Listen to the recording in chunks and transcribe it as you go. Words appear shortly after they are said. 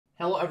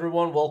Hello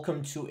everyone,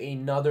 welcome to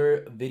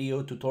another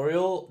video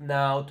tutorial.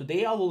 Now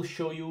today I will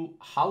show you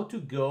how to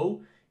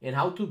go and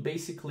how to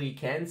basically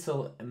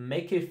cancel a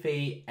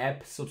McAfee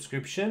app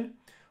subscription,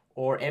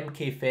 or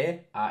McAfee.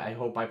 I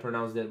hope I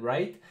pronounced that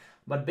right.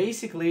 But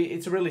basically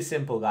it's really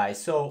simple,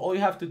 guys. So all you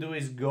have to do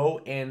is go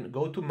to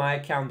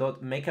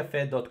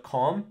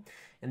myaccount.mcafee.com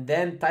and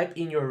then type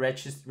in your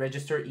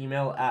registered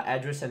email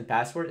address and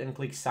password and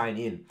click sign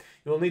in.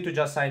 You will need to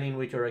just sign in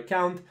with your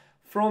account.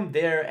 From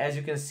there, as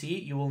you can see,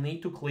 you will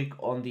need to click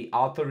on the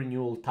auto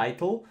renewal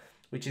title,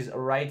 which is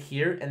right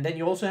here. And then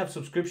you also have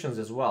subscriptions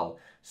as well.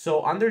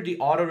 So under the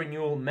auto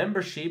renewal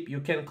membership,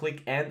 you can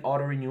click end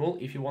auto renewal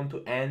if you want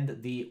to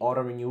end the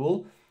auto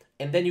renewal.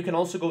 And then you can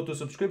also go to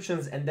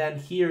subscriptions, and then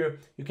here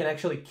you can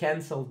actually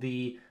cancel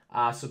the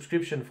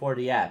subscription for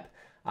the app.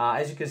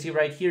 As you can see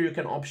right here, you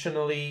can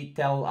optionally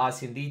tell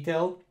us in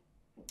detail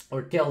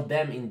or tell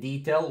them in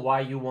detail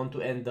why you want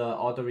to end the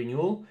auto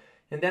renewal.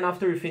 And then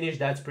after you finish,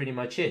 that's pretty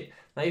much it.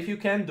 Now, if you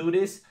can do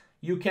this,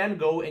 you can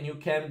go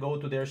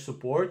to their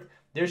support.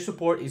 Their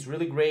support is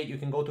really great. You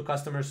can go to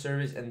customer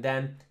service and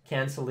then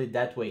cancel it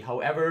that way.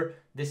 However,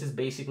 this is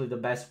basically the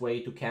best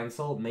way to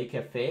cancel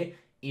McAfee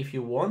if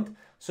you want.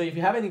 So if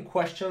you have any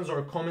questions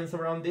or comments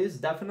around this,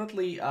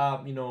 definitely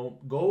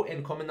go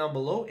and comment down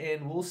below,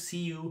 and we'll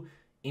see you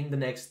in the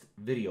next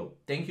video.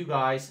 Thank you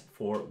guys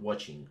for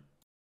watching.